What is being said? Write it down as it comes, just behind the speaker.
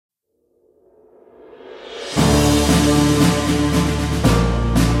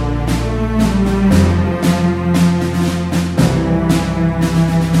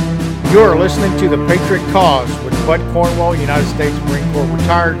You're listening to The Patriot Cause with Bud Cornwell, United States Marine Corps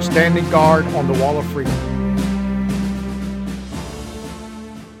retired, standing guard on the Wall of Freedom.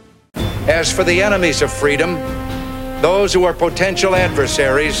 As for the enemies of freedom, those who are potential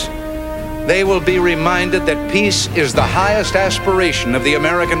adversaries, they will be reminded that peace is the highest aspiration of the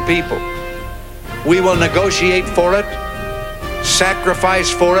American people. We will negotiate for it, sacrifice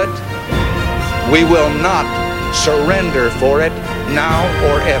for it. We will not surrender for it now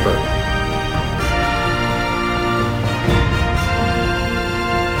or ever.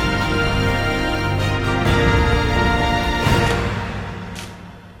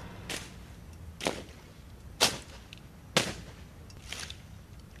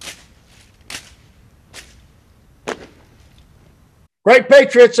 Great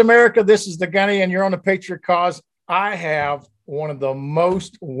Patriots, America. This is the Gunny, and you're on the Patriot Cause. I have one of the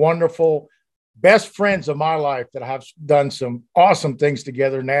most wonderful, best friends of my life that have done some awesome things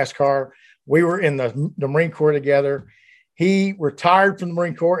together. NASCAR. We were in the Marine Corps together. He retired from the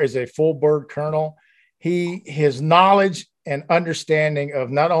Marine Corps as a full bird colonel. His knowledge and understanding of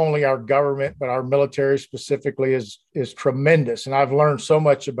not only our government, but our military specifically is tremendous. And I've learned so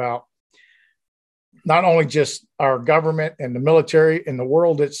much about not only just our government and the military and the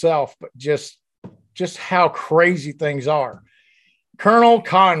world itself, but just how crazy things are. Colonel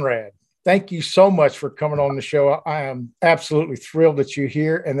Conrad, thank you so much for coming on the show. I am absolutely thrilled that you're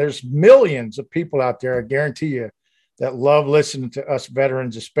here. And there's millions of people out there, I guarantee you, that love listening to us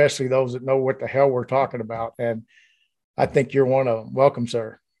veterans, especially those that know what the hell we're talking about. And I think you're one of them. Welcome,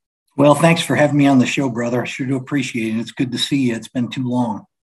 sir. Well, thanks for having me on the show, brother. I sure do appreciate it. It's good to see you. It's been too long.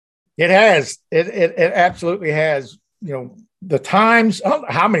 It has. It absolutely has. You know, the times, I don't know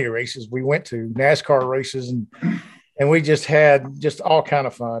how many races we went to, NASCAR races, and we just had just all kind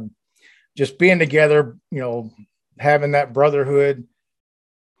of fun. Just being together, you know, having that brotherhood,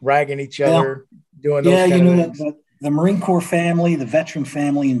 ragging each other, doing those kind of things. The Marine Corps family, the veteran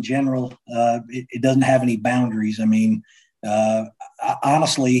family in general, it doesn't have any boundaries. I mean,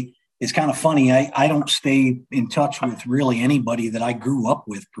 honestly, it's kind of funny. I don't stay in touch with really anybody that I grew up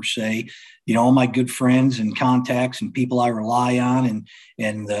with per se. You know, all my good friends and contacts and people I rely on,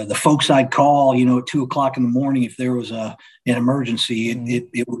 and the folks I'd call, you know, at 2:00 in the morning if there was an emergency,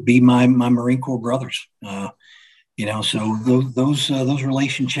 it would be my Marine Corps brothers. You know, so those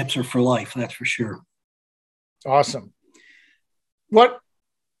relationships are for life. That's for sure. Awesome.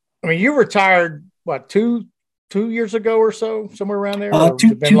 You retired, two years ago or so, somewhere around there?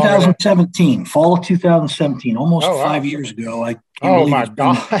 2017, fall of 2017, almost 5 years ago. Oh my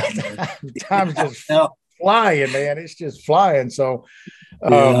God. Time's just flying, man. It's just flying. So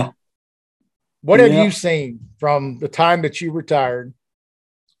what have you seen from the time that you retired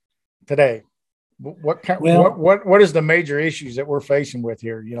today? What is the major issues that we're facing with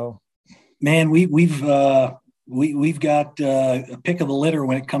here? You know, man, we've got a pick of the litter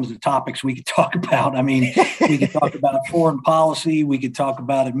when it comes to topics we could talk about. I mean, we could talk about foreign policy. We could talk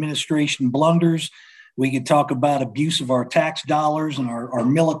about administration blunders. We could talk about abuse of our tax dollars and our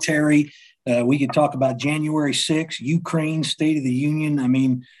military. We could talk about January 6th, Ukraine, State of the Union. I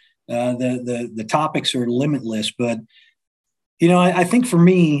mean, the topics are limitless. But, you know, I think for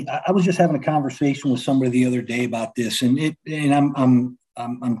me, I was just having a conversation with somebody the other day about this, and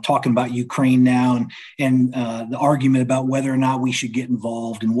I'm talking about Ukraine now and the argument about whether or not we should get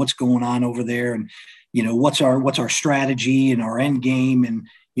involved and what's going on over there, and you know what's our strategy and our end game, and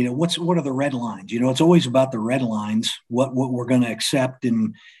you know what are the red lines. You know, it's always about the red lines, what we're going to accept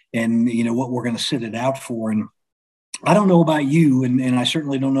and you know what we're going to sit it out for. And I don't know about you, and I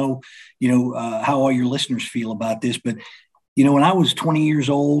certainly don't know, you know, how all your listeners feel about this, but you know, when I was 20 years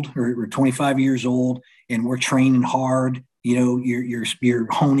old or 25 years old, and we're training hard. You know, you're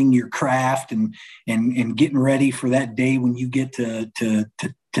honing your craft and getting ready for that day when you get to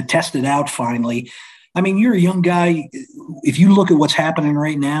test it out finally. I mean, you're a young guy. If you look at what's happening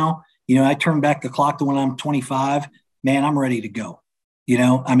right now, you know, I turn back the clock to when I'm 25. Man, I'm ready to go. You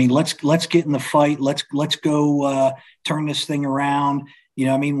know, I mean, let's get in the fight. Let's go turn this thing around. You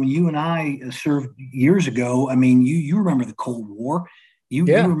know, I mean, when you and I served years ago, I mean, you remember the Cold War. You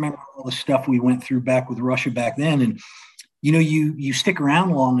remember all the stuff we went through back with Russia back then, and you know, you stick around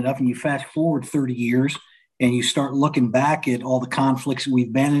long enough and you fast forward 30 years and you start looking back at all the conflicts that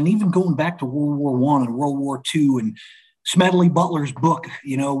we've been in, and even going back to World War I and World War II and Smedley Butler's book,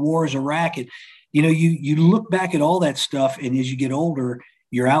 you know, War is a Racket. You know, you look back at all that stuff, and as you get older,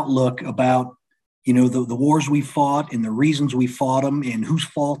 your outlook about, you know, the wars we fought and the reasons we fought them and whose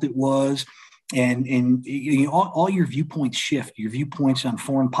fault it was. And you know, all your viewpoints shift. Your viewpoints on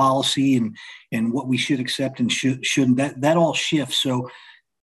foreign policy and what we should accept and shouldn't. That all shifts. So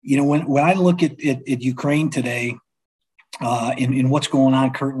when I look at Ukraine today, in what's going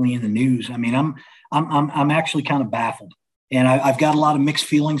on currently in the news, I mean, I'm actually kind of baffled, and I've got a lot of mixed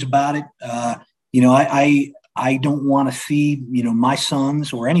feelings about it. I don't want to see, my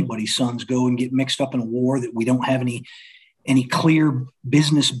sons or anybody's sons go and get mixed up in a war that we don't have any clear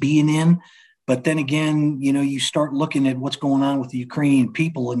business being in. But then again, you start looking at what's going on with the Ukrainian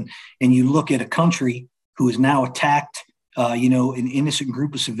people, and you look at a country who is now attacked, an innocent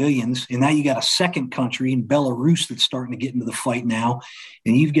group of civilians. And now you got a second country in Belarus that's starting to get into the fight now.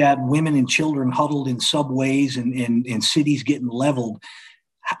 And you've got women and children huddled in subways and cities getting leveled.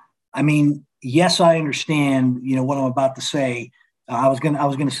 I mean, yes, I understand, what I'm about to say. I was going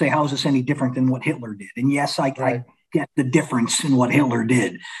to say, how is this any different than what Hitler did? And yes, I get the difference in what Hitler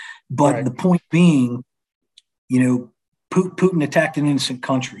did. But the point being, Putin attacked an innocent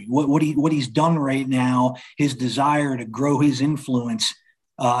country. What he's done right now, his desire to grow his influence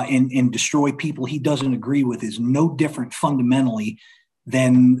and destroy people he doesn't agree with, is no different fundamentally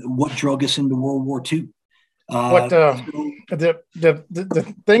than what drug us into World War II. The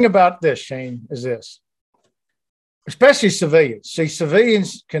thing about this, Shane, is this, especially civilians. See,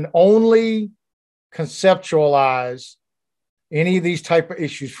 civilians can only conceptualize any of these type of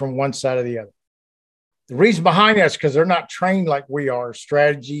issues from one side or the other. The reason behind that is because they're not trained like we are,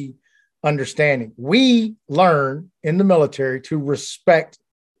 strategy, understanding. We learn in the military to respect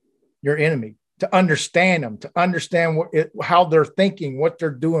your enemy, to understand them, to understand how they're thinking, what they're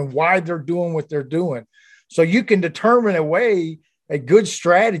doing, why they're doing what they're doing. So you can determine a good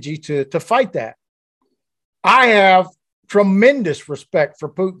strategy to fight that. I have tremendous respect for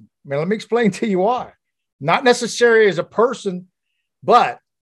Putin. I mean, let me explain to you why. Not necessarily as a person, but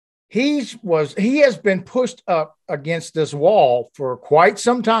he has been pushed up against this wall for quite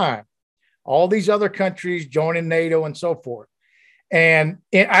some time. All these other countries joining NATO and so forth. And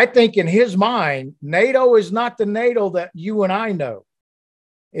I think in his mind, NATO is not the NATO that you and I know.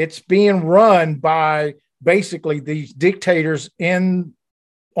 It's being run by basically these dictators on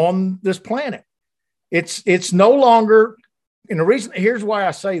this planet. It's no longer, and the reason, here's why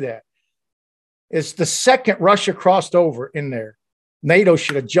I say that. It's the second Russia crossed over in there, NATO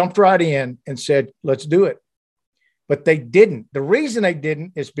should have jumped right in and said, let's do it. But they didn't. The reason they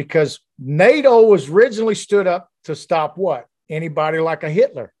didn't is because NATO was originally stood up to stop what? Anybody like a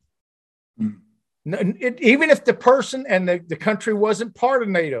Hitler. Even if the person and the country wasn't part of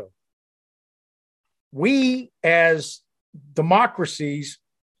NATO. We as democracies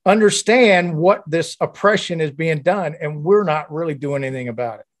understand what this oppression is being done, and we're not really doing anything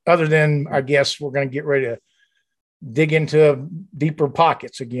about it. Other than, I guess, we're going to get ready to dig into deeper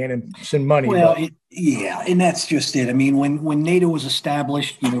pockets again and send money. Well, and that's just it. I mean, when NATO was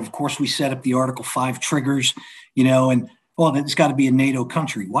established, of course, we set up the Article 5 triggers, and it's got to be a NATO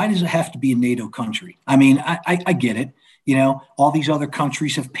country. Why does it have to be a NATO country? I mean, I get it. All these other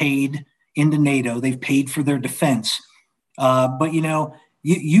countries have paid into NATO. They've paid for their defense. But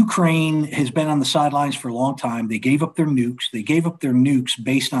Ukraine has been on the sidelines for a long time. They gave up their nukes. They gave up their nukes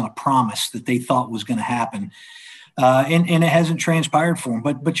based on a promise that they thought was going to happen. And it hasn't transpired for them.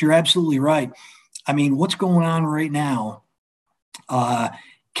 But you're absolutely right. I mean, what's going on right now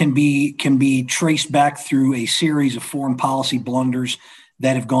can be traced back through a series of foreign policy blunders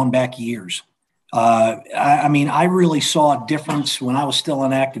that have gone back years. I mean, I really saw a difference when I was still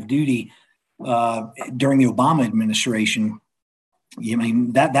on active duty during the Obama administration. I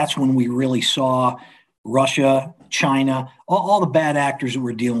mean, that's when we really saw Russia, China, all the bad actors that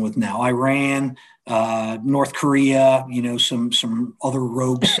we're dealing with now, Iran, North Korea, some other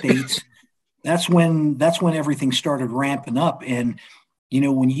rogue states. That's when everything started ramping up. And,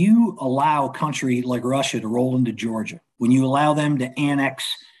 when you allow a country like Russia to roll into Georgia, when you allow them to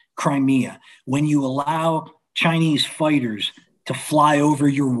annex Crimea, when you allow Chinese fighters to fly over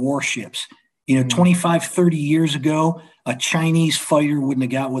your warships, 25, 30 years ago, a Chinese fighter wouldn't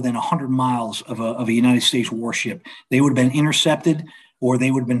have got within 100 miles of a United States warship. They would have been intercepted or they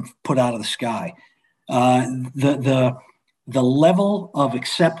would have been put out of the sky. The level of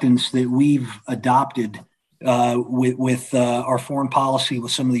acceptance that we've adopted with our foreign policy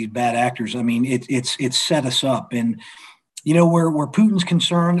with some of these bad actors, I mean, it's set us up. And, where Putin's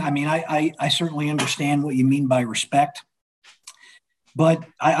concerned, I mean, I certainly understand what you mean by respect. But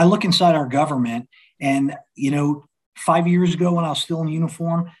I look inside our government and, 5 years ago when I was still in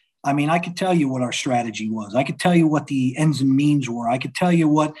uniform, I mean, I could tell you what our strategy was. I could tell you what the ends and means were. I could tell you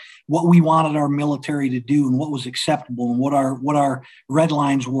what we wanted our military to do and what was acceptable and what our red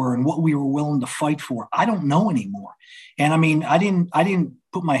lines were and what we were willing to fight for. I don't know anymore. And I mean, I didn't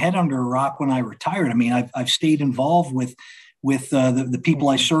put my head under a rock when I retired. I mean, I've stayed involved with with the people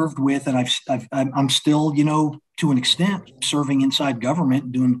I served with, and I'm still, to an extent, serving inside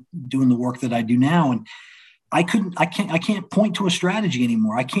government, doing the work that I do now. And I can't point to a strategy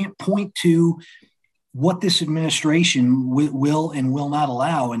anymore. I can't point to what this administration will and will not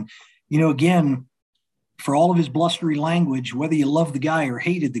allow. And, again, for all of his blustery language, whether you love the guy or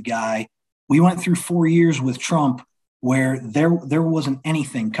hated the guy, we went through 4 years with Trump where there wasn't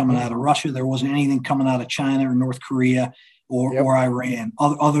anything coming out of Russia. There wasn't anything coming out of China or North Korea or Iran,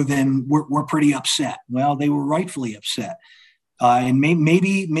 other than we're pretty upset. Well, they were rightfully upset. And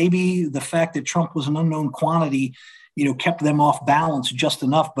maybe the fact that Trump was an unknown quantity, kept them off balance just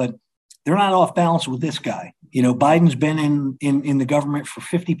enough, but they're not off balance with this guy. Biden's been in the government for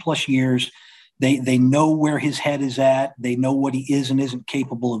 50 plus years. They know where his head is at. They know what he is and isn't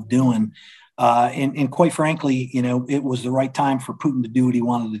capable of doing. And quite frankly, it was the right time for Putin to do what he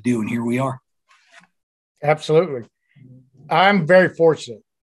wanted to do. And here we are. Absolutely. I'm very fortunate.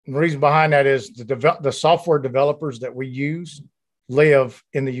 And the reason behind that is the software developers that we use live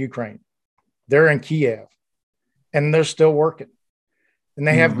in the Ukraine. They're in Kiev and they're still working. And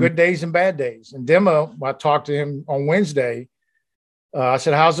they have good days and bad days. And Demo, I talked to him on Wednesday. I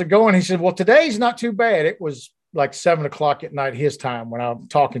said, how's it going? He said, well, today's not too bad. It was like 7:00 at night, his time, when I'm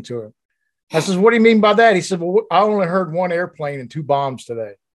talking to him. I said, what do you mean by that? He said, well, I only heard one airplane and 2 bombs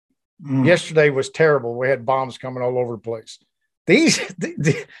today. Yesterday was terrible. We had bombs coming all over the place.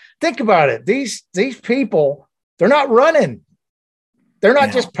 Think about it. These people, they're not running. They're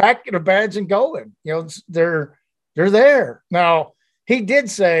not just packing their bags and going. They're there. Now, he did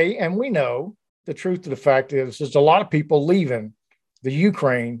say, and we know the truth of the fact is there's a lot of people leaving the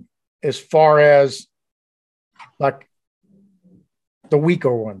Ukraine as far as like the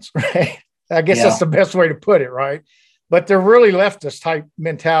weaker ones, right? I guess that's the best way to put it, right? But they're really leftist type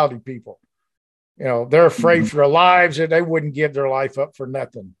mentality people. They're afraid for their lives, and they wouldn't give their life up for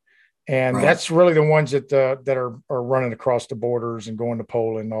nothing. And that's really the ones that are running across the borders and going to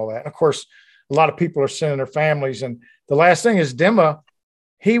Poland and all that. And of course, a lot of people are sending their families. And the last thing is Dema,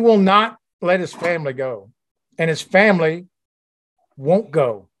 he will not let his family go. And his family won't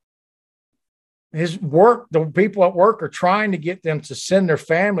go. His work, the people at work are trying to get them to send their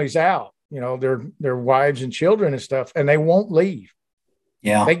families out, their wives and children and stuff, and they won't leave.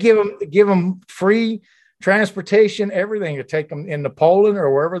 Yeah. They give them free transportation, everything to take them into Poland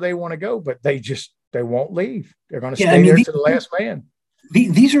or wherever they want to go, but they won't leave. They're going to stay there to the last man.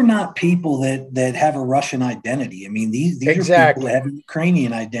 These are not people that have a Russian identity. I mean, these are people that have a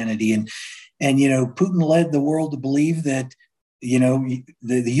Ukrainian identity. And Putin led the world to believe that, the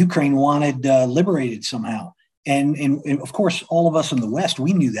Ukraine wanted liberated somehow. And of course, all of us in the West,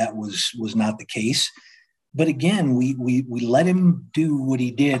 we knew that was not the case. But again, we let him do what he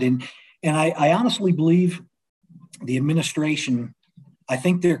did. And I honestly believe the administration, I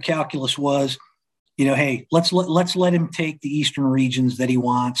think their calculus was, hey, let's let him take the eastern regions that he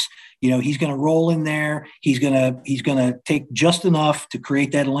wants. He's going to roll in there. He's going to take just enough to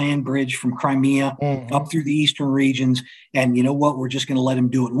create that land bridge from Crimea up through the eastern regions. And you know what? We're just going to let him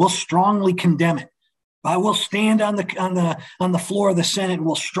do it. We'll strongly condemn it. We'll stand on the floor of the Senate and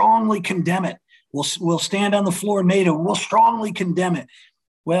we'll strongly condemn it. We'll stand on the floor of NATO. We'll strongly condemn it.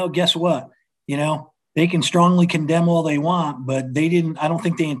 Well, guess what? They can strongly condemn all they want, but I don't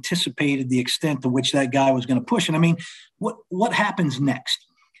think they anticipated the extent to which that guy was going to push. And I mean, what happens next?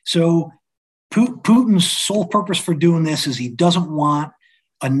 So Putin's sole purpose for doing this is he doesn't want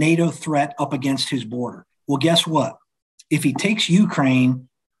a NATO threat up against his border. Well, guess what? If he takes Ukraine,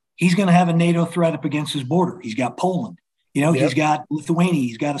 he's going to have a NATO threat up against his border. He's got Poland. He's got Lithuania.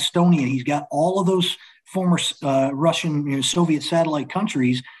 He's got Estonia. He's got all of those former Russian, Soviet satellite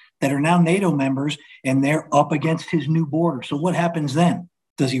countries that are now NATO members, and they're up against his new border. So what happens then?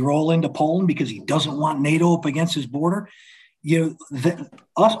 Does he roll into Poland because he doesn't want NATO up against his border?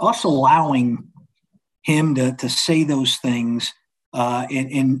 Us allowing him to say those things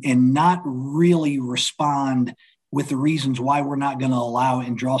and not really respond with the reasons why we're not going to allow it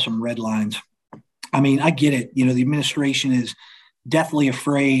and draw some red lines. I mean, I get it. The administration is deathly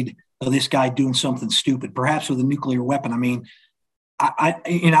afraid of this guy doing something stupid, perhaps with a nuclear weapon. I mean, I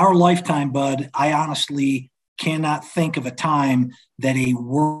in our lifetime, Bud, I honestly cannot think of a time that a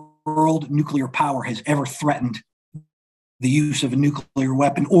world nuclear power has ever threatened the use of a nuclear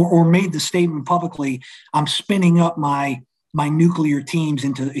weapon or made the statement publicly, I'm spinning up my nuclear teams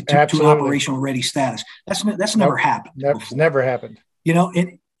into operational ready status. That's never happened. That's never happened.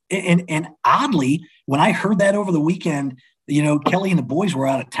 And oddly, when I heard that over the weekend, Kelly and the boys were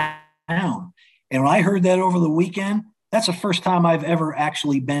out of town. And when I heard that over the weekend, that's the first time I've ever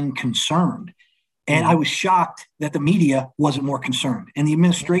actually been concerned. And I was shocked that the media wasn't more concerned and the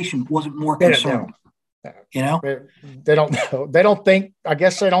administration wasn't more concerned. You know, they don't know. They don't think, I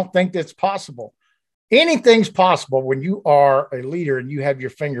guess they don't think it's possible. Anything's possible when you are a leader and you have your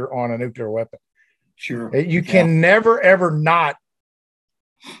finger on a nuclear weapon. Sure. You can never, ever not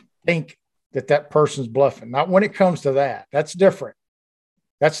think that person's bluffing. Not when it comes to that. That's different.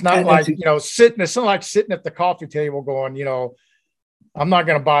 That's not like, sitting. It's not like sitting at the coffee table going, I'm not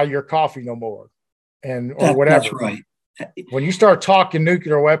going to buy your coffee no more. Or whatever. That's right. When you start talking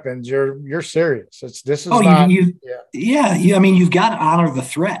nuclear weapons, you're serious. You've got to honor the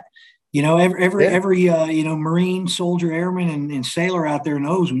threat. Every Marine, soldier, airman, and sailor out there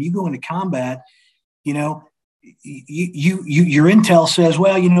knows when you go into combat, your intel says,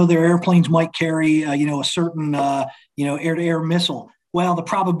 well, their airplanes might carry, a certain, air-to-air missile. Well, the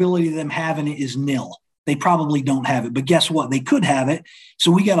probability of them having it is nil. They probably don't have it, but guess what? They could have it. So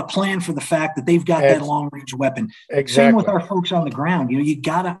we got to plan for the fact that they've got that long-range weapon. Exactly. Same with our folks on the ground. You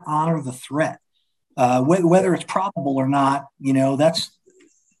got to honor the threat, whether it's probable or not. That's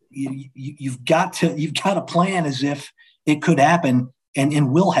you've got to plan as if it could happen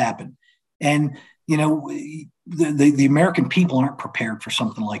and will happen. And the American people aren't prepared for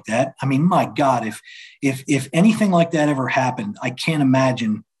something like that. I mean, my God, if anything like that ever happened, I can't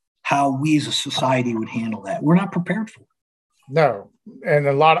imagine how we as a society would handle that. We're not prepared for it. No. And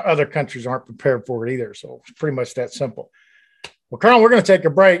a lot of other countries aren't prepared for it either. So it's pretty much that simple. Well, Colonel, we're going to take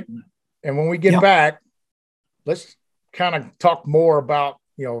a break. And when we get back, let's kind of talk more about,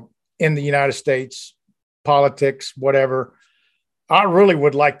 in the United States, politics, whatever. I really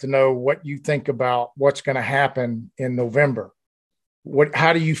would like to know what you think about what's going to happen in November.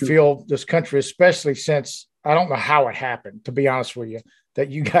 How do you feel this country, especially since I don't know how it happened, to be honest with you, that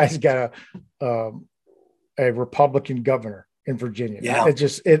you guys got a Republican governor in Virginia. Yeah.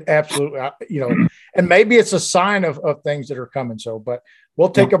 It absolutely, and maybe it's a sign of things that are coming. So, but we'll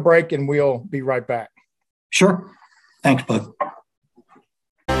take a break and we'll be right back. Sure. Thanks, bud.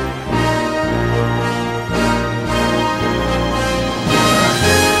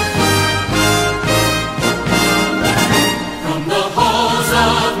 From the halls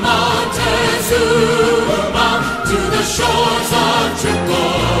of Montezuma to the shores of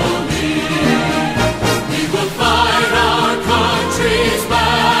Tripoli, we will fight our country's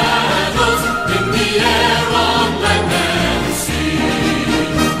battles in the air, on land and sea.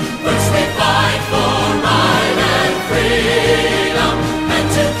 First we fight for right and freedom, and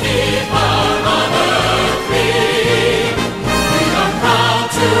to keep our honor free. We are proud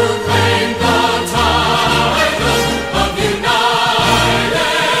to claim the title of United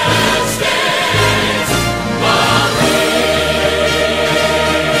States Marines.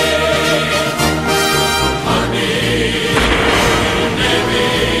 Army, Navy,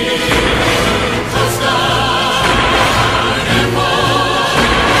 Coast Guard, Air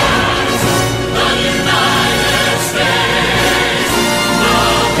Force, the United States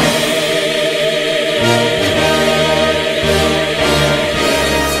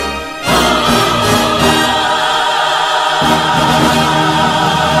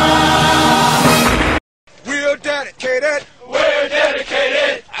We're dedicated. We're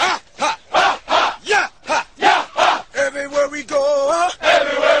dedicated. Ha, ha, ha, ha. Yeah, ha. Yeah, ha. Everywhere we go,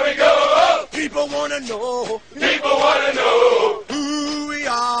 Everywhere we go, people want to know people want to know who we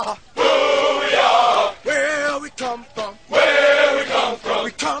are, who we are, where we come from. where we come from.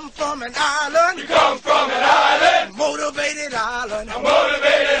 We come from an island, We come from an island, motivated island. a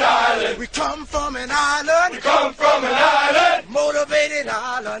motivated island. We come from an island, We come from an island, motivated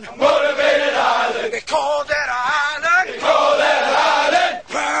island. a motivated island. They call that They island call that island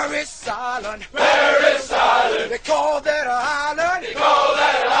Paris Island. Paris Island. They call that island They call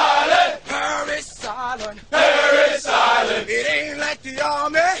that island Paris Island. Paris Island. It ain't like the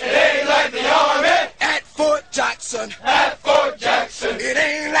army It ain't like the army at Fort Jackson. at Fort Jackson. It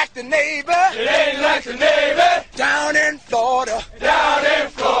ain't like the Navy It ain't like the Navy down in Florida. down in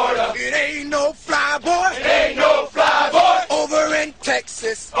Florida. It ain't no flyboy It ain't no flyboy over in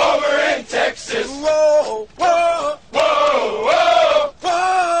Texas. over in Texas. Whoa, whoa, Whoa, whoa,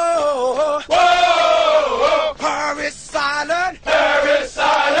 whoa. whoa. Paris Island, Paris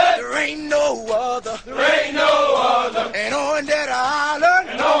Island. there ain't no other. There ain't no other. And on that island,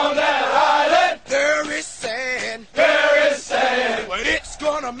 And on that island, there is sand. Paris sand. But it's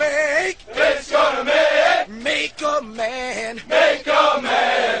gonna make It's gonna make a man. a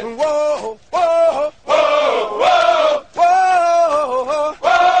man. Whoa, whoa, Whoa, whoa, whoa.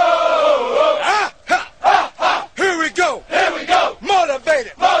 whoa. Ah, ha, ha, ha. Here we go. Here we go.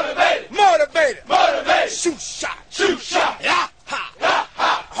 Motivated, Motivated, motivated. motivated. Shoot shot. Shoot shot. Yeah, ha. Ha,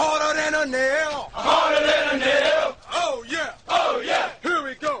 ha. Harder than a nail.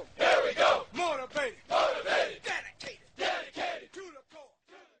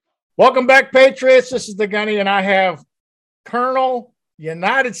 Welcome back, Patriots. This is the Gunny, and I have Colonel,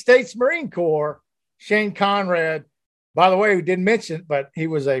 United States Marine Corps, Shane Conrad. By the way, we didn't mention it, but he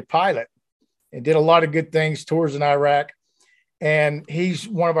was a pilot and did a lot of good things, tours in Iraq. And he's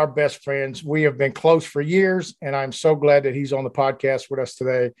one of our best friends. We have been close for years, and I'm so glad that he's on the podcast with us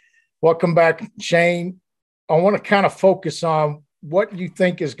today. Welcome back, Shane. I want to kind of focus on what you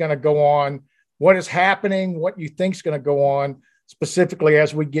think is going to go on, what is happening, what you think is going to go on, specifically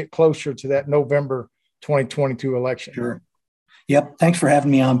as we get closer to that November 2022 election. Sure. Yep. Thanks for having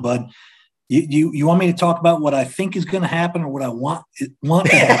me on, bud. You want me to talk about what I think is going to happen or what I want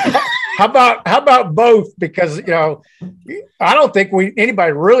to happen? How about both? Because, I don't think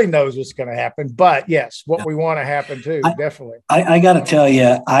anybody really knows what's going to happen, but yes, what we want to happen too, definitely. I got to tell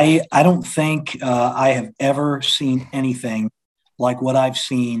you, I don't think I have ever seen anything like what I've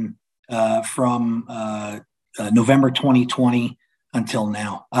seen from November 2020 until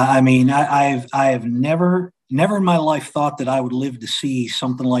now. I mean, I have never in my life thought that I would live to see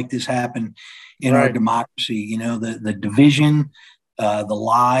something like this happen in our democracy. The division, the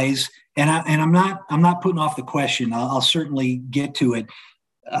lies, and I'm not putting off the question. I'll certainly get to it.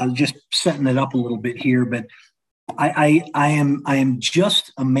 Just setting it up a little bit here, but I am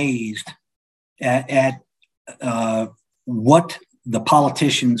just amazed at what the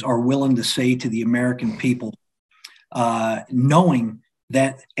politicians are willing to say to the American people, knowing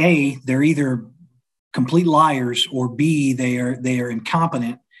that A, they're either complete liars, or B, they are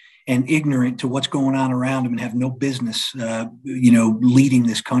incompetent and ignorant to what's going on around them and have no business, leading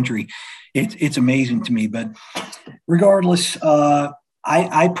this country. It's amazing to me. But regardless,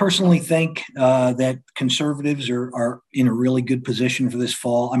 I personally think that conservatives are in a really good position for this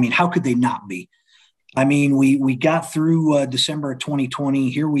fall. I mean, how could they not be? I mean, we got through December of 2020.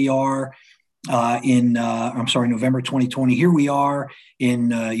 Here we are November 2020. Here we are in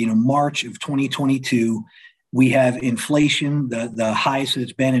March of 2022. We have inflation, the highest that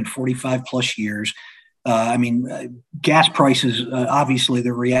it's been in 45 plus years. Gas prices, obviously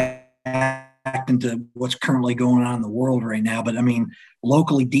they're reacting to what's currently going on in the world right now. But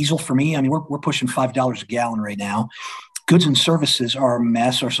locally, diesel for me, we're pushing $5 a gallon right now. Goods and services are a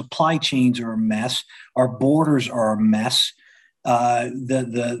mess. Our supply chains are a mess. Our borders are a mess.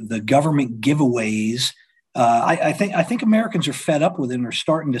 The government giveaways. I think Americans are fed up with it and are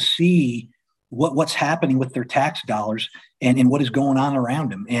starting to see what's happening with their tax dollars and what is going on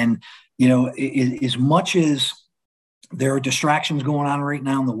around them. And as much as there are distractions going on right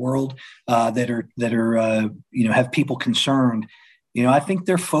now in the world that are have people concerned. I think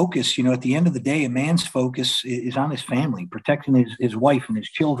their focus, at the end of the day, a man's focus is on his family, protecting his wife and his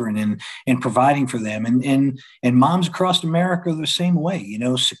children and providing for them. And moms across America are the same way,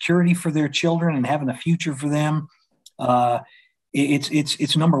 security for their children and having a future for them.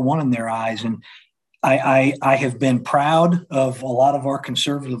 It's number one in their eyes. And I have been proud of a lot of our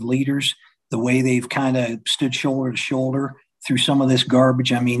conservative leaders, the way they've kind of stood shoulder to shoulder through some of this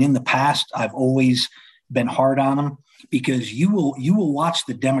garbage. In the past, I've always been hard on them, because you will watch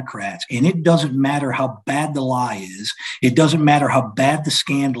the Democrats, and it doesn't matter how bad the lie is. It doesn't matter how bad the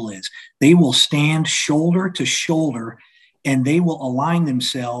scandal is. They will stand shoulder to shoulder, and they will align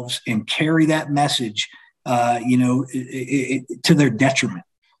themselves and carry that message, to their detriment.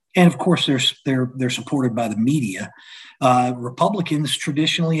 And of course, they're supported by the media. Republicans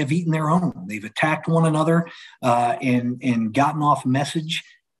traditionally have eaten their own. They've attacked one another and gotten off message.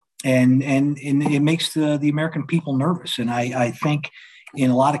 And it makes the American people nervous. And I think in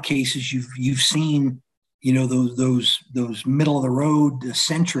a lot of cases you've seen, those middle of the road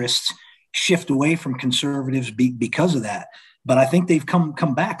centrists shift away from conservatives because of that. But I think they've come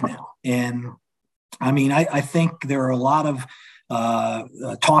back now. And I think there are a lot of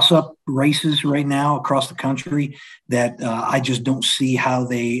toss-up races right now across the country that I just don't see how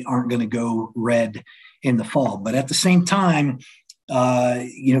they aren't going to go red in the fall. But at the same time,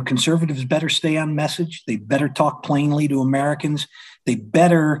 conservatives better stay on message. They better talk plainly to Americans. They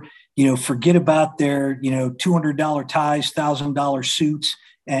better, forget about their, $200 ties, $1,000 suits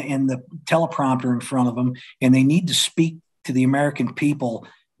and the teleprompter in front of them. And they need to speak to the American people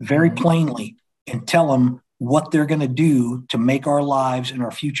very plainly and tell them what they're going to do to make our lives and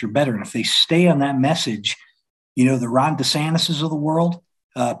our future better. And if they stay on that message, the Ron DeSantis of the world,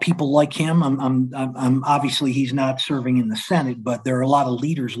 people like him. I'm obviously he's not serving in the Senate, but there are a lot of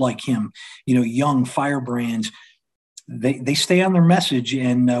leaders like him, young firebrands. They stay on their message,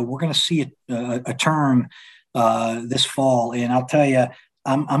 and we're going to see a turn this fall. And I'll tell you,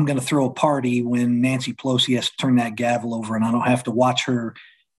 I'm going to throw a party when Nancy Pelosi has to turn that gavel over, and I don't have to watch her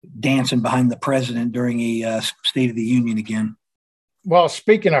dancing behind the president during a State of the Union again. well,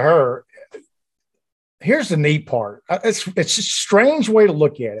 speaking of her, here's the neat part. It's a strange way to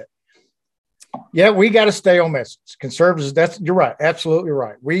look at it. Yeah, we got to stay on message. Conservatives, you're right. Absolutely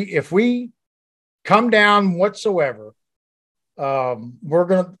right. If we come down whatsoever,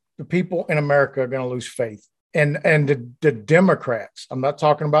 the people in America are going to lose faith. And the Democrats, I'm not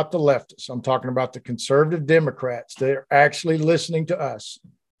talking about the leftists. I'm talking about the conservative Democrats. They're actually listening to us,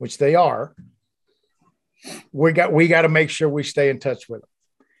 which they are. We got to make sure we stay in touch with them.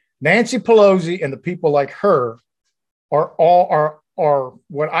 Nancy Pelosi and the people like her are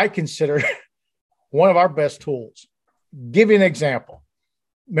what I consider one of our best tools. Give you an example.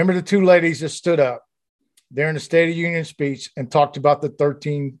 Remember the two ladies that stood up there in the State of the Union speech and talked about the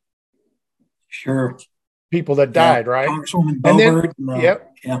 13 people that died, right? Congresswoman Boebert.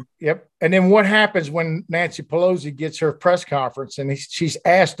 Yep. And then what happens when Nancy Pelosi gets her press conference and she's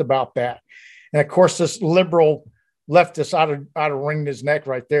asked about that? And of course, this liberal leftist, I'd have wringed his neck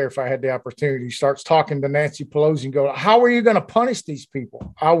right there if I had the opportunity. He starts talking to Nancy Pelosi and go, how are you going to punish these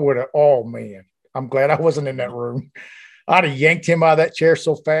people? I would have, oh man, I'm glad I wasn't in that room. I'd have yanked him out of that chair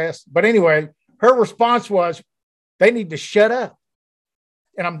so fast. But anyway, her response was, they need to shut up.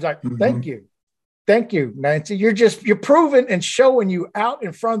 And I'm like, thank you. Thank you, Nancy. You're proving and showing you out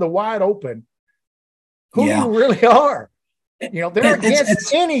in front of the wide open who you really are. You know, they're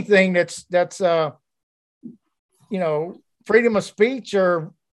against anything that's freedom of speech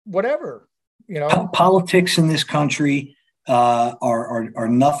or whatever, Politics in this country are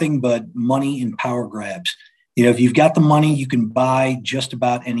nothing but money and power grabs. If you've got the money, you can buy just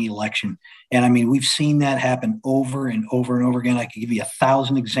about any election. And I mean, we've seen that happen over and over and over again. I could give you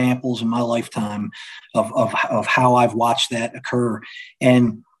 1,000 examples in my lifetime of how I've watched that occur.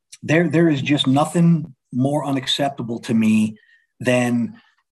 And there is just nothing more unacceptable to me than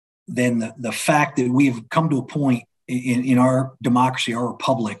the fact that we have come to a point in our democracy, our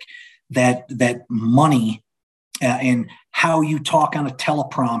republic, that money and how you talk on a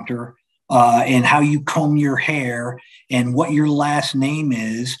teleprompter and how you comb your hair and what your last name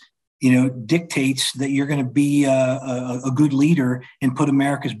is, dictates that you're going to be a good leader and put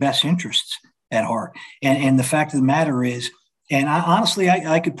America's best interests at heart. And the fact of the matter is, and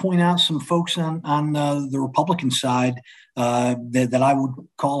I could point out some folks on the Republican side that I would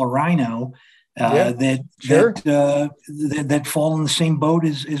call a rhino that fall in the same boat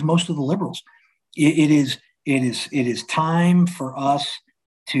as most of the liberals. It is time for us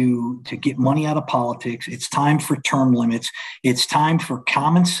to get money out of politics. It's time for term limits. It's time for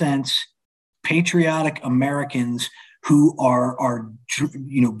common sense, patriotic Americans who are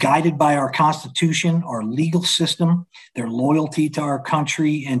guided by our Constitution, our legal system, their loyalty to our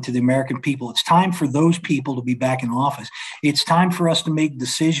country and to the American people. It's time for those people to be back in office. It's time for us to make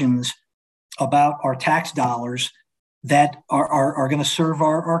decisions about our tax dollars that are going to serve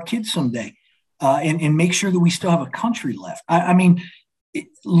our kids someday, and make sure that we still have a country left. I mean,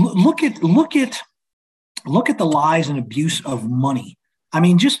 look at the lies and abuse of money. I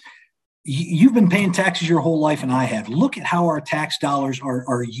mean, you've been paying taxes your whole life, and I have. Look at how our tax dollars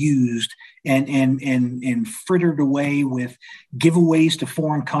are used and frittered away with giveaways to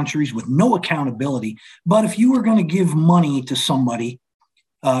foreign countries with no accountability. But if you were going to give money to somebody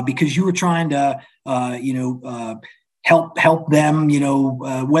because you were trying to help them,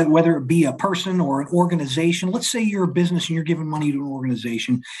 whether it be a person or an organization. Let's say you're a business and you're giving money to an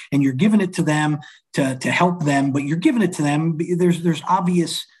organization and you're giving it to them to help them, but you're giving it to them. There's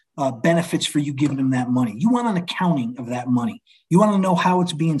obvious benefits for you giving them that money. You want an accounting of that money. You want to know how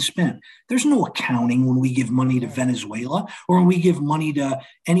it's being spent. There's no accounting when we give money to Venezuela or when we give money to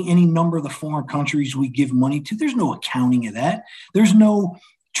any number of the foreign countries we give money to. There's no accounting of that. There's no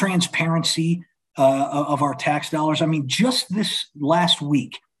transparency of our tax dollars. I mean, just this last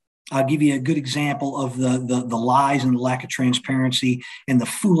week, I'll give you a good example of the lies and the lack of transparency and the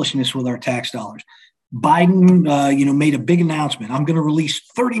foolishness with our tax dollars. Biden, made a big announcement. I'm going to release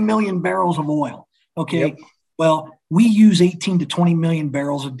 30 million barrels of oil. Okay. Yep. Well, we use 18 to 20 million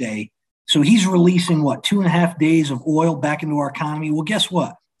barrels a day. So he's releasing 2.5 days of oil back into our economy. Well, guess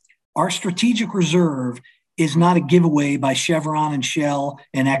what? Our strategic reserve is not a giveaway by Chevron and Shell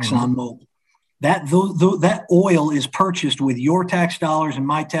and ExxonMobil. That oil is purchased with your tax dollars and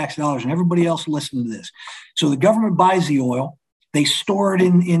my tax dollars and everybody else listening to this. So the government buys the oil. They store it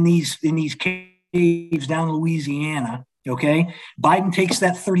in these caves down in Louisiana. Okay. Biden takes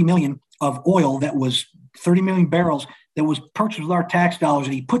that 30 million of oil that was 30 million barrels that was purchased with our tax dollars,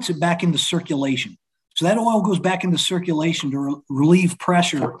 and he puts it back into circulation. So that oil goes back into circulation to relieve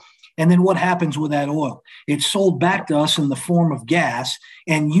pressure. And then what happens with that oil? It's sold back to us in the form of gas.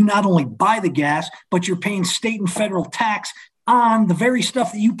 And you not only buy the gas, but you're paying state and federal tax on the very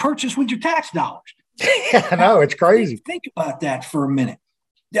stuff that you purchase with your tax dollars. I know, it's crazy. Think about that for a minute.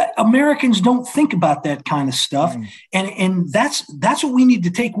 Americans don't think about that kind of stuff. And that's what we need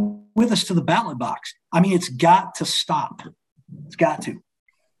to take with us to the ballot box. I mean, it's got to stop. It's got to.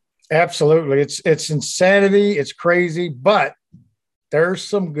 Absolutely. It's insanity. It's crazy, but there's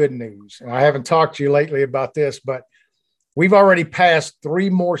some good news. And I haven't talked to you lately about this, but we've already passed 3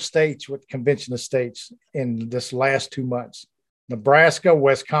 more states with Convention of States in this last 2 months. Nebraska,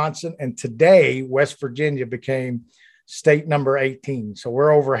 Wisconsin, and today West Virginia became state number 18. So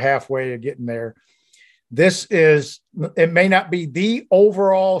we're over halfway to getting there. It may not be the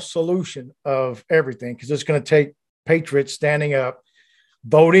overall solution of everything, because it's going to take patriots standing up,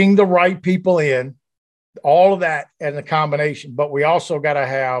 voting the right people in, all of that and the combination. But we also got to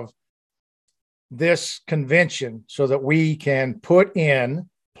have this convention so that we can put in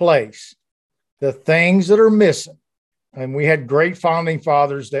place the things that are missing. And we had great founding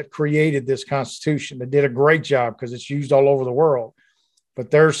fathers that created this Constitution that did a great job, because it's used all over the world. But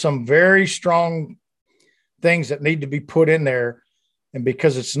there's some very strong things that need to be put in there. And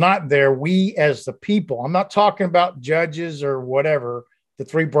because it's not there, we as the people, I'm not talking about judges or whatever, the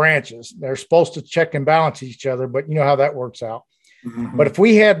 3 branches, they're supposed to check and balance each other, but you know how that works out. Mm-hmm. But if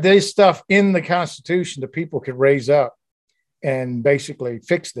we had this stuff in the Constitution, the people could raise up and basically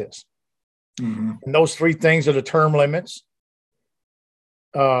fix this. Mm-hmm. And those 3 things are the term limits,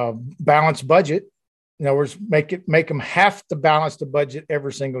 balanced budget. In other words, make them have to balance the budget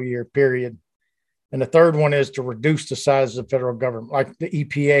every single year, period. And the third one is to reduce the size of the federal government, like the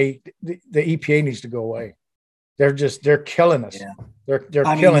EPA. The EPA needs to go away. They're killing us. Yeah. They're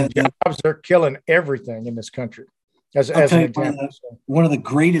killing jobs. They're killing everything in this country. As an example. One of the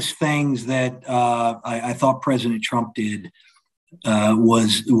greatest things that I thought President Trump did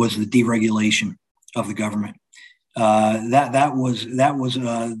was the deregulation of the government. That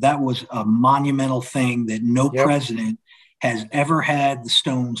was a monumental thing that no president has ever had the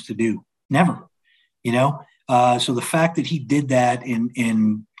stones to do. Never, So the fact that he did that,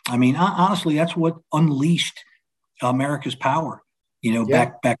 and I mean, honestly, that's what unleashed America's power.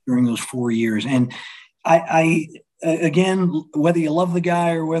 Back during those 4 years. And I again, whether you love the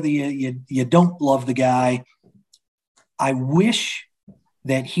guy or whether you don't love the guy, I wish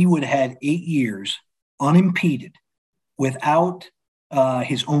that he would have had 8 years unimpeded without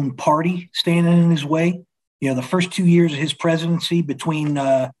his own party standing in his way. The first 2 years of his presidency between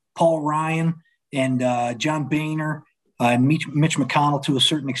Paul Ryan and John Boehner and Mitch McConnell to a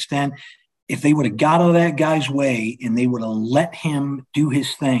certain extent, if they would have got out of that guy's way and they would have let him do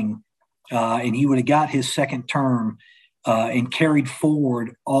his thing, and he would have got his second term and carried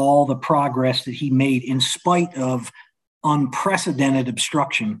forward all the progress that he made in spite of unprecedented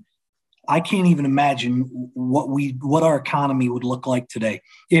obstruction, I can't even imagine what our economy would look like today.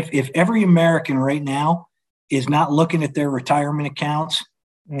 If every American right now is not looking at their retirement accounts,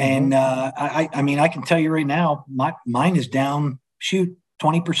 and I mean, I can tell you right now, mine is down,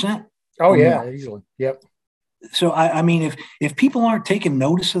 20%. Oh yeah, easily. Yep. So I mean, if people aren't taking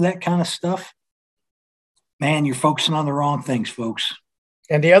notice of that kind of stuff, man, you're focusing on the wrong things, folks.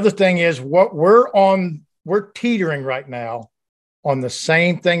 And the other thing is we're teetering right now on the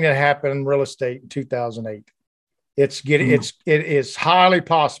same thing that happened in real estate in 2008. It is highly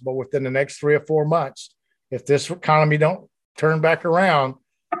possible within the next 3 or 4 months, if this economy don't turn back around,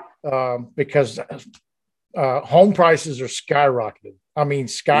 because home prices are skyrocketed. I mean,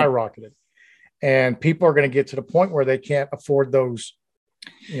 skyrocketed. And people are going to get to the point where they can't afford those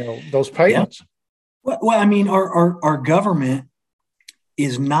payments. Yeah. Well, I mean, our government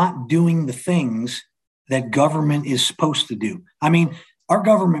is not doing the things that government is supposed to do. I mean, our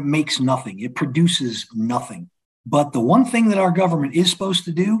government makes nothing. It produces nothing. But the one thing that our government is supposed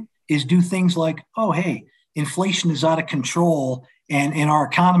to do is do things like, oh, hey, inflation is out of control and our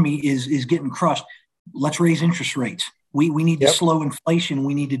economy is getting crushed. Let's raise interest rates. We need to slow inflation.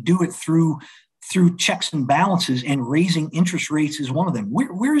 We need to do it through checks and balances, and raising interest rates is one of them.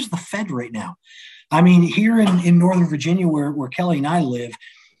 Where is the Fed right now? I mean, here in Northern Virginia, where Kelly and I live,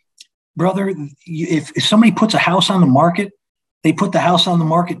 brother, if somebody puts a house on the market, they put the house on the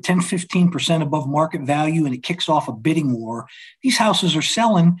market 10, 15% above market value, and it kicks off a bidding war. These houses are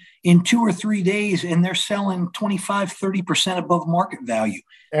selling in 2 or 3 days, and they're selling 25, 30% above market value.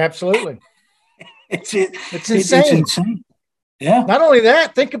 Absolutely. It's insane. It's insane. Yeah. Not only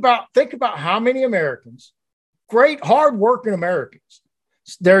that, think about how many Americans, great, hardworking Americans,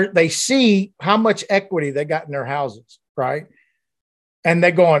 they see how much equity they got in their houses, right? And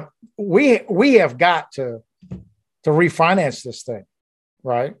they're going, we have got to refinance this thing,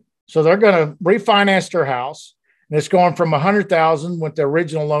 right? So they're going to refinance their house. And it's going from 100,000 with the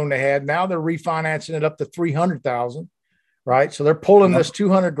original loan they had. Now they're refinancing it up to 300,000, right? So they're pulling this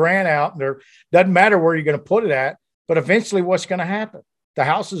 200 grand out. And doesn't matter where you're going to put it at, but eventually what's going to happen? The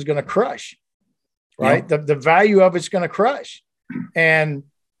house is going to crush, right? The value of it's going to crush. And,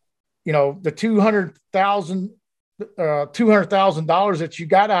 you know, the $200,000 that you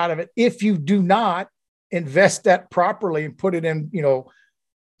got out of it, if you do not invest that properly and put it in, you know,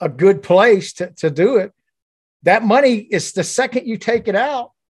 a good place to do it, that money is, the second you take it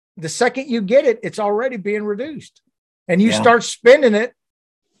out, the second you get it, it's already being reduced, and you start spending it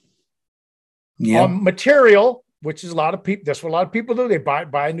on material, which is a lot of people. That's what a lot of people do. They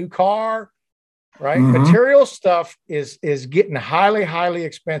buy a new car, right? Material stuff is getting highly, highly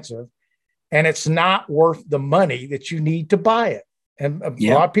expensive, and it's not worth the money that you need to buy it. And a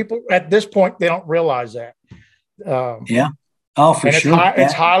lot of people at this point, they don't realize that. Oh, for sure.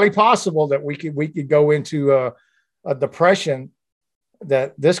 It's highly possible that we could go into a depression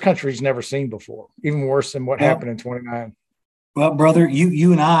that this country's never seen before, even worse than what happened in 29. Well, brother,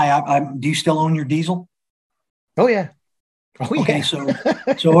 you and I do you still own your diesel? Oh yeah. Okay, so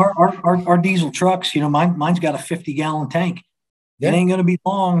our diesel trucks, you know, mine's got a 50-gallon tank. It ain't going to be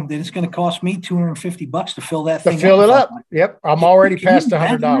long that it's going to cost me $250 to fill that thing to fill it up. Yep, I'm already past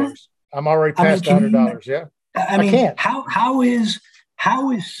 $100. I'm already past $100. Yeah. I mean, how is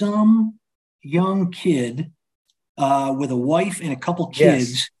some young kid with a wife and a couple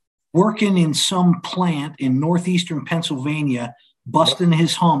kids working in some plant in northeastern Pennsylvania, busting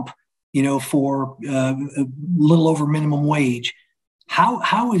his hump, you know, for a little over minimum wage?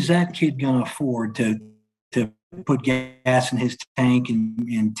 How is that kid going to afford to put gas in his tank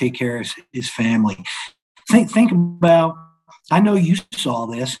and take care of his family? Think about. I know you saw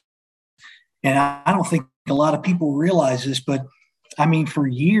this, and I don't think a lot of people realize this, but I mean, for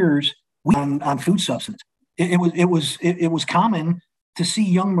years on food substance, it was common to see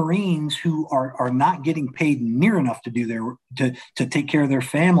young Marines who are not getting paid near enough to do to take care of their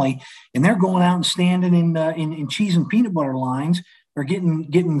family, and they're going out and standing in cheese and peanut butter lines or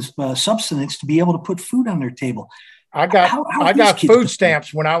getting subsistence to be able to put food on their table. I got food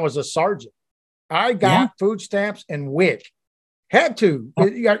stamps when I was a sergeant. I got food stamps and WIC. Had to,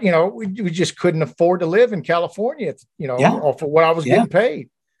 you know, we just couldn't afford to live in California, you know, for what I was getting paid.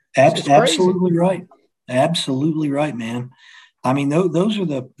 Absolutely right. Absolutely right, man. I mean, those are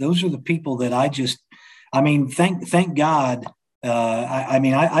the people that thank God.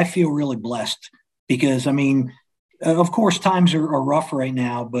 I feel really blessed because, I mean, of course, times are rough right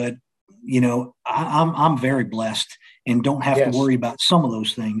now, but, you know, I'm very blessed and don't have to worry about some of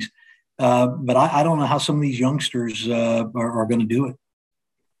those things. But I don't know how some of these youngsters are going to do it.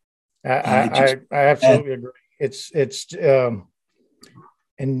 I absolutely agree. It's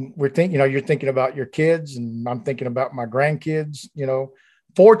and we're thinking, you know, you're thinking about your kids, and I'm thinking about my grandkids. You know,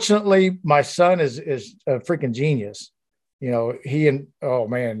 fortunately, my son is a freaking genius. You know, oh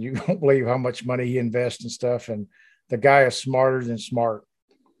man, you don't believe how much money he invests and stuff. And the guy is smarter than smart.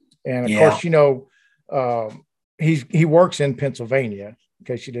 And of course, you know, he works in Pennsylvania, in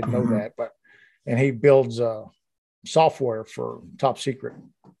case you didn't know that, and he builds software for top secret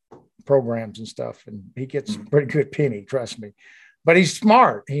programs and stuff. And he gets a pretty good penny, trust me, but he's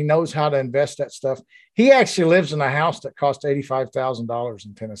smart. He knows how to invest that stuff. He actually lives in a house that cost $85,000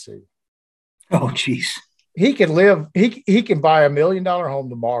 in Tennessee. Oh, geez. He can buy $1 million home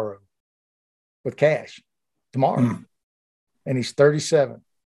tomorrow with cash tomorrow. And he's 36.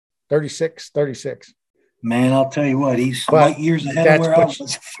 Man, I'll tell you what, he's light years ahead of where I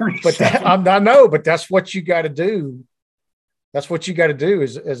was. I know, but that's what you got to do. That's what you got to do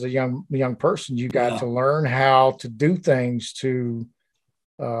as a young person. You got to learn how to do things to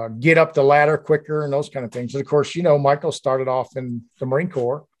get up the ladder quicker and those kind of things. And of course, you know, Michael started off in the Marine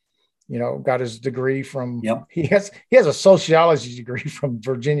Corps. You know, got his degree from. He has a sociology degree from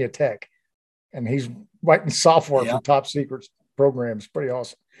Virginia Tech, and he's writing software for top secret programs. Pretty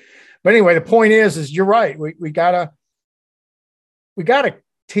awesome. But anyway, the point is you're right. We gotta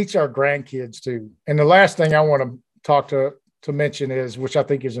teach our grandkids too. And the last thing I want to mention is, which I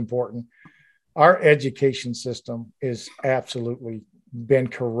think is important, our education system is absolutely been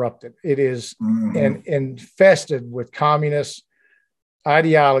corrupted. It is infested with communist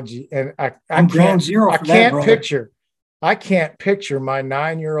ideology. And I can't picture my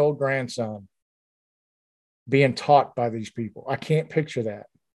 9-year-old grandson being taught by these people. I can't picture that.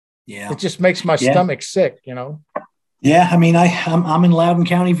 Yeah. It just makes my stomach sick, you know? Yeah. I mean, I'm in Loudoun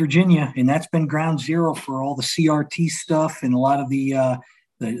County, Virginia, and that's been ground zero for all the CRT stuff and a lot of the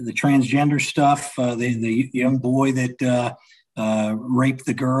transgender stuff. The young boy that raped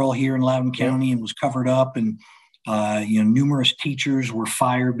the girl here in Loudoun County and was covered up. And Numerous teachers were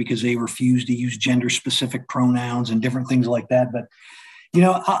fired because they refused to use gender-specific pronouns and different things like that. But,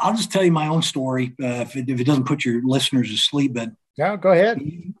 I'll just tell you my own story if it doesn't put your listeners to sleep. But yeah, go ahead.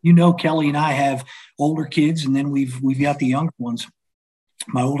 Kelly and I have older kids, and then we've got the younger ones.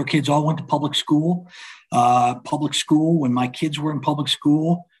 My older kids all went to public school. Public school, when my kids were in public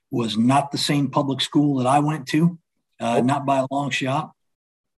school, was not the same public school that I went to, not by a long shot.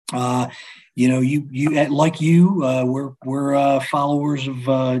 We're followers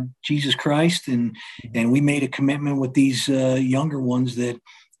of Jesus Christ, and we made a commitment with these younger ones that,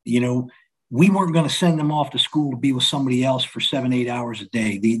 we weren't going to send them off to school to be with somebody else for 7-8 hours a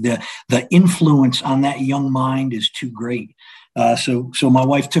day. The influence on that young mind is too great. So my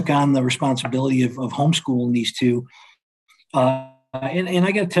wife took on the responsibility of homeschooling these two. And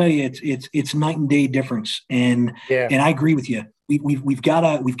I got to tell you, it's night and day difference. And I agree with you. We've got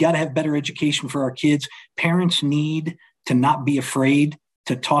to have better education for our kids. Parents need to not be afraid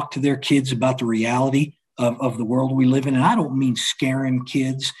to talk to their kids about the reality of the world we live in. And I don't mean scaring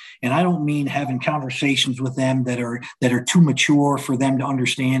kids, and I don't mean having conversations with them that are too mature for them to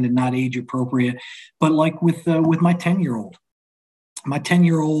understand and not age appropriate. But like with my 10-year-old, my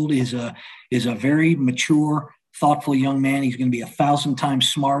 10-year-old is a very mature, thoughtful young man. He's going to be 1,000 times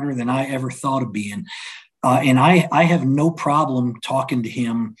smarter than I ever thought of being. And I have no problem talking to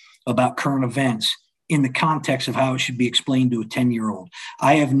him about current events in the context of how it should be explained to a 10-year-old.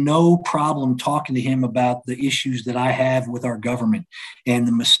 I have no problem talking to him about the issues that I have with our government and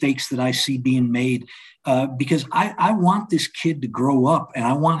the mistakes that I see being made, because I want this kid to grow up, and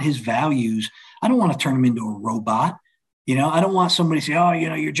I want his values. I don't want to turn him into a robot. I don't want somebody to say, oh,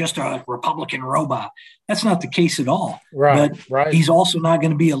 you're just a Republican robot. That's not the case at all. Right. But right. He's also not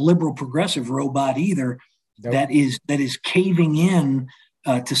going to be a liberal progressive robot either. Nope. That is caving in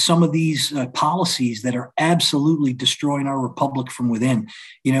to some of these policies that are absolutely destroying our republic from within.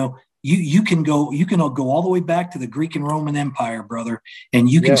 You can go all the way back to the Greek and Roman Empire, brother, and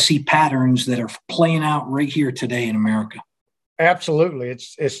you can see patterns that are playing out right here today in America. Absolutely.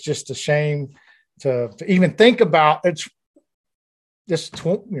 It's just a shame to even think about. It's this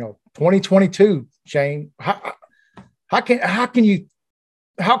 2022, Shane. How can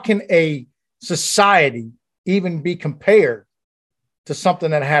a society even be compared to something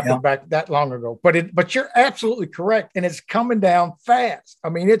that happened back that long ago? But you're absolutely correct, and it's coming down fast. I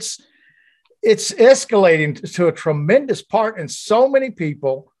mean, it's escalating to a tremendous part in so many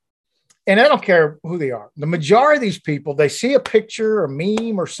people, and I don't care who they are. The majority of these people, they see a picture or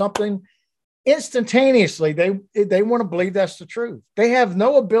meme or something, instantaneously they want to believe that's the truth. They have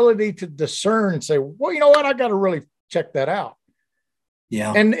no ability to discern and say, well, you know what, I got to really check that out.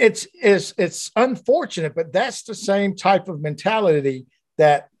 Yeah. And it's unfortunate, but that's the same type of mentality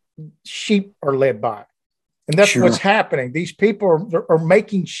that sheep are led by. And that's what's happening. These people are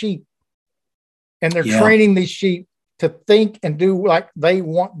making sheep, and they're training these sheep to think and do like they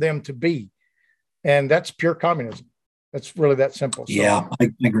want them to be. And that's pure communism. That's really that simple. So, yeah,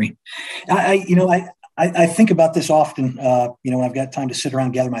 I agree. I think about this often, when I've got time to sit around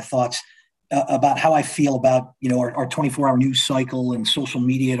and gather my thoughts about how I feel about, our 24-hour news cycle and social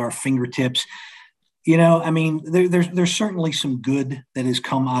media at our fingertips. There's certainly some good that has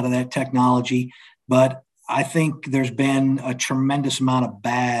come out of that technology, but I think there's been a tremendous amount of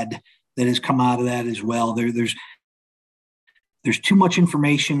bad that has come out of that as well. There's too much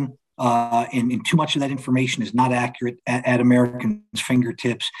information, and too much of that information is not accurate at Americans'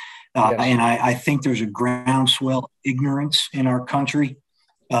 fingertips. And I think there's a groundswell of ignorance in our country.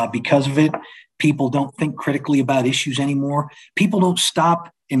 Because of it, people don't think critically about issues anymore. People don't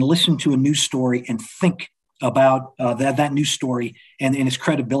stop and listen to a news story and think about that news story and its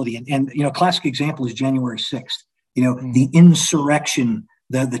credibility. And a classic example is January 6th. The insurrection,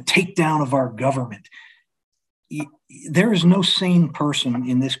 the takedown of our government. There is no sane person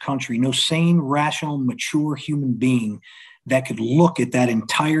in this country, no sane, rational, mature human being that could look at that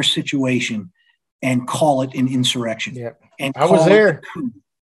entire situation and call it an insurrection. Yeah, and I was there.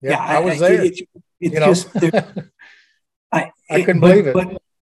 Yeah, I was there. I couldn't believe it.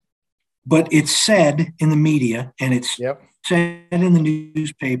 But it's said in the media, and it's said in the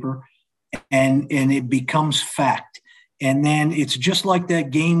newspaper, and it becomes fact. And then it's just like that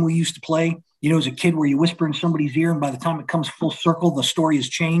game we used to play, as a kid, where you whisper in somebody's ear, and by the time it comes full circle, the story has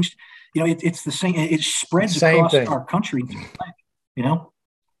changed. It's the same. It spreads across our country. Yeah,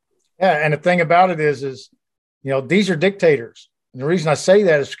 and the thing about it is these are dictators. And the reason I say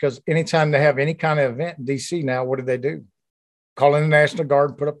that is because anytime they have any kind of event in D.C. now, what do? Call in the National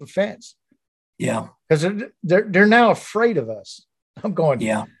Guard and put up a fence. Yeah. Because they're now afraid of us. I'm going,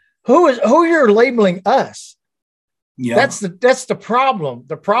 who you're labeling us? Yeah. That's the problem.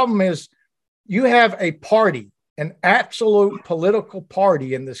 The problem is you have a party, an absolute political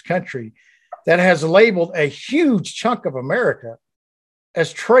party in this country that has labeled a huge chunk of America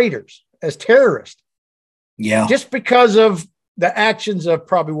as traitors, as terrorists. Yeah. Just because of the actions of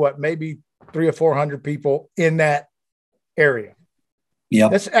probably maybe 300 or 400 people in that area.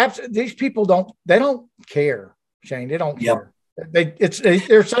 Yeah. These people don't care, Shane. They don't Yep.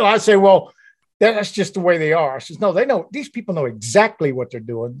 care. So I say, well, that's just the way they are. I says, no, these people know exactly what they're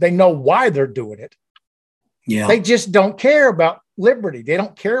doing. They know why they're doing it. Yeah. They just don't care about liberty. They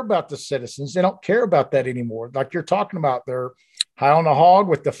don't care about the citizens. They don't care about that anymore. Like you're talking about, they're high on the hog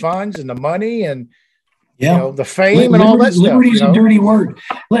with the funds and the money and the fame and all that stuff. Liberty's a dirty word.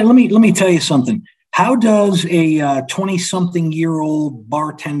 Let me tell you something. How does a 20-something-year-old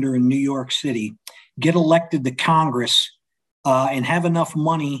bartender in New York City get elected to Congress and have enough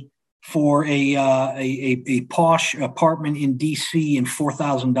money for a posh apartment in D.C. and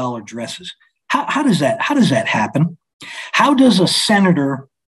 $4,000 dresses? How does that happen? How does a senator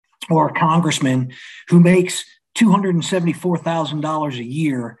or a congressman who makes $274,000 a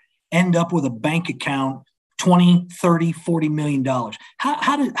year end up with a bank account $20, $30, $40 million?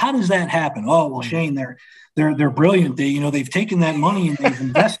 How does that happen? Oh, well, Shane, they're brilliant. They've taken that money and they've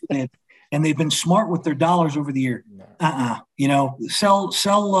invested it, and they've been smart with their dollars over the year. Sell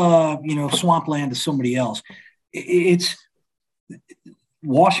swampland to somebody else. It's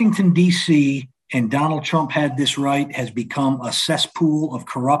Washington, D.C., and Donald Trump had this right, has become a cesspool of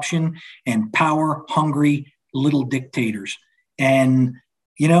corruption and power-hungry little dictators. And,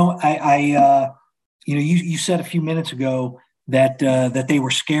 you said a few minutes ago that they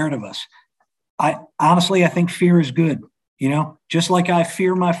were scared of us. I think fear is good. Just like I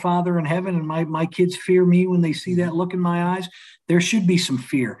fear my Father in heaven and my kids fear me when they see that look in my eyes, there should be some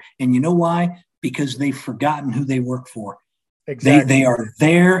fear. And you know why? Because they've forgotten who they work for. Exactly. They are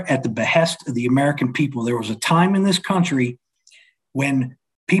there at the behest of the American people. There was a time in this country when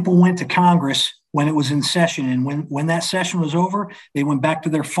people went to Congress when it was in session. And when that session was over, they went back to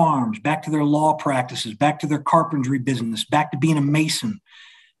their farms, back to their law practices, back to their carpentry business, back to being a mason.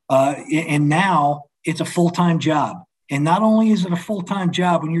 And now it's a full-time job. And not only is it a full-time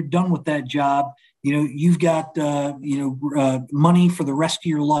job, when you're done with that job, you've got, money for the rest of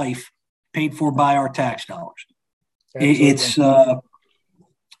your life paid for by our tax dollars. It's not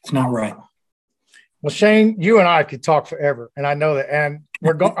right. Well, Shane, you and I could talk forever, and I know that. And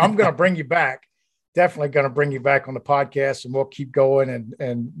I'm going to bring you back. Definitely going to bring you back on the podcast, and we'll keep going.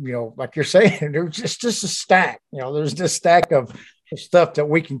 And like you're saying, there's just a stack. There's this stack of stuff that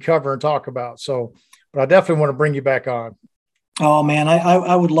we can cover and talk about. So, but I definitely want to bring you back on. Oh man,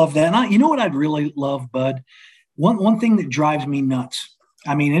 I would love that. And you know what I'd really love, Bud? One thing that drives me nuts.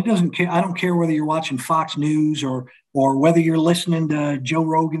 I mean, it doesn't care. I don't care whether you're watching Fox News or whether you're listening to Joe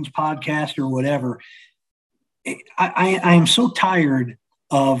Rogan's podcast or whatever. I am so tired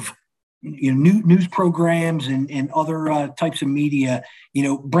of news programs and other types of media,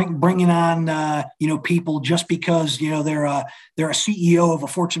 bringing on people just because they're a CEO of a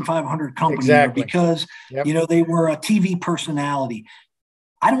Fortune 500 company, exactly. Or because they were a TV personality.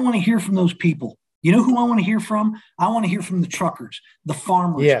 I don't want to hear from those people. You know who I want to hear from? I want to hear from the truckers, the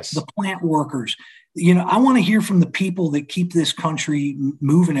farmers, yes. the plant workers. I want to hear from the people that keep this country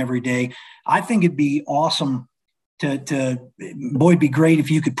moving every day. I think it'd be awesome it'd be great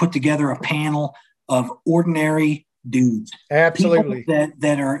if you could put together a panel of ordinary dudes. Absolutely.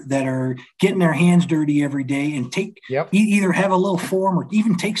 That are getting their hands dirty every day and either have a little forum or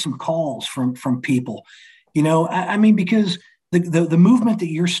even take some calls from people. I mean, because the movement that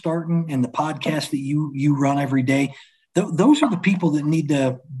you're starting and the podcast that you run every day, those are the people that need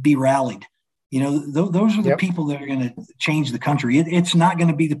to be rallied. Those are the people that are going to change the country. It's not going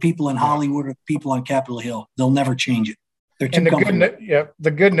to be the people in Hollywood or the people on Capitol Hill. They'll never change it. They're too comfortable.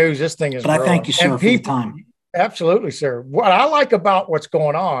 The good news, this thing is growing. I thank you, sir, for the time. Absolutely, sir. What I like about what's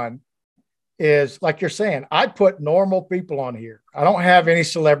going on is, like you're saying, I put normal people on here. I don't have any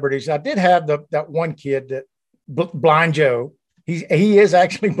celebrities. I did have that one kid, that Blind Joe. He is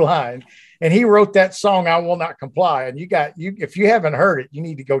actually blind. And he wrote that song, "I Will Not Comply." And if you haven't heard it, you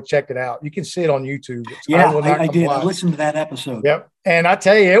need to go check it out. You can see it on YouTube. I did. I listened to that episode. Yep. And I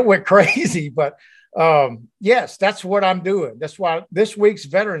tell you, it went crazy. But yes, that's what I'm doing. That's why this week's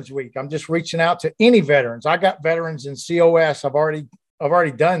Veterans Week, I'm just reaching out to any veterans. I got veterans in COS. I've already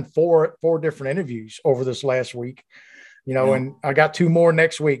done four different interviews over this last week. And I got 2 more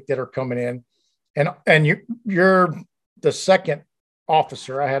next week that are coming in. And you're the second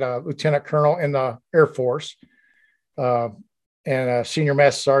officer. I had a lieutenant colonel in the Air Force and a senior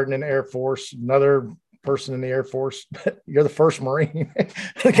master sergeant in the Air Force, another person in the Air Force. You're the first Marine.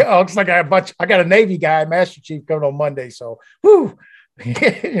 Looks like I got a Navy guy, Master Chief, coming on Monday. So, whoo,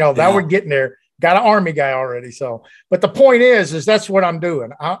 now we're getting there. Got an Army guy already. So, but the point is that's what I'm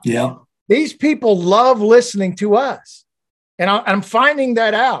doing. These people love listening to us. And I'm finding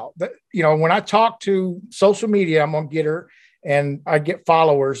that out. That, when I talk to social media, I'm on Getter and I get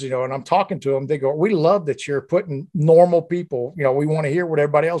followers, and I'm talking to them. They go, we love that you're putting normal people. We want to hear what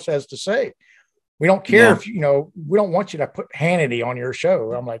everybody else has to say. We don't care if, we don't want you to put Hannity on your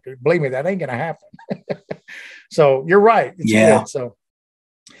show. I'm like, believe me, that ain't going to happen. So you're right. It's good. So,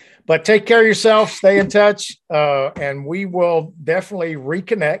 but take care of yourself, stay in touch, and we will definitely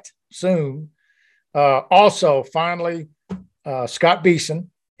reconnect soon. Also, finally, Scott Beeson.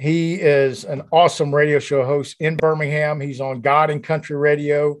 He is an awesome radio show host in Birmingham. He's on God and Country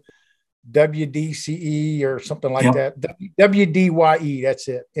Radio, WDCE or something like that. WDYE, that's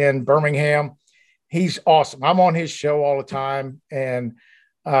it, in Birmingham. He's awesome. I'm on his show all the time. And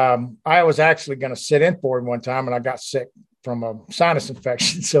I was actually going to sit in for him one time, and I got sick from a sinus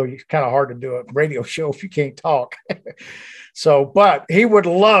infection. So it's kind of hard to do a radio show if you can't talk. So, but he would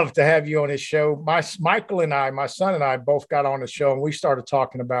love to have you on his show. Michael and my son and I both got on the show, and we started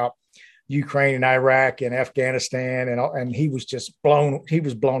talking about Ukraine and Iraq and Afghanistan. And he was just blown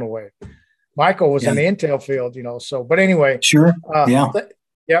away. Michael was in the intel field, so, but anyway. Sure.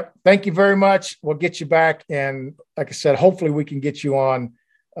 Yep. Thank you very much. We'll get you back. And like I said, hopefully we can get you on.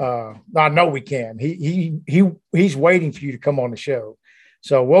 I know we can. He's waiting for you to come on the show.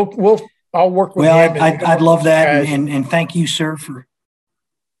 So I'll work with him. I'd love that. And thank you, sir,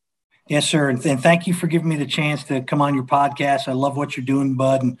 yes, sir. And thank you for giving me the chance to come on your podcast. I love what you're doing,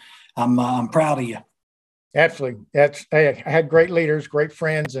 bud. And I'm proud of you. Absolutely. I had great leaders, great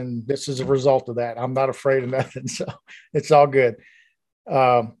friends, and this is a result of that. I'm not afraid of nothing. So it's all good.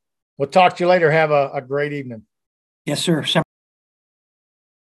 We'll talk to you later. Have a great evening. Yes, sir.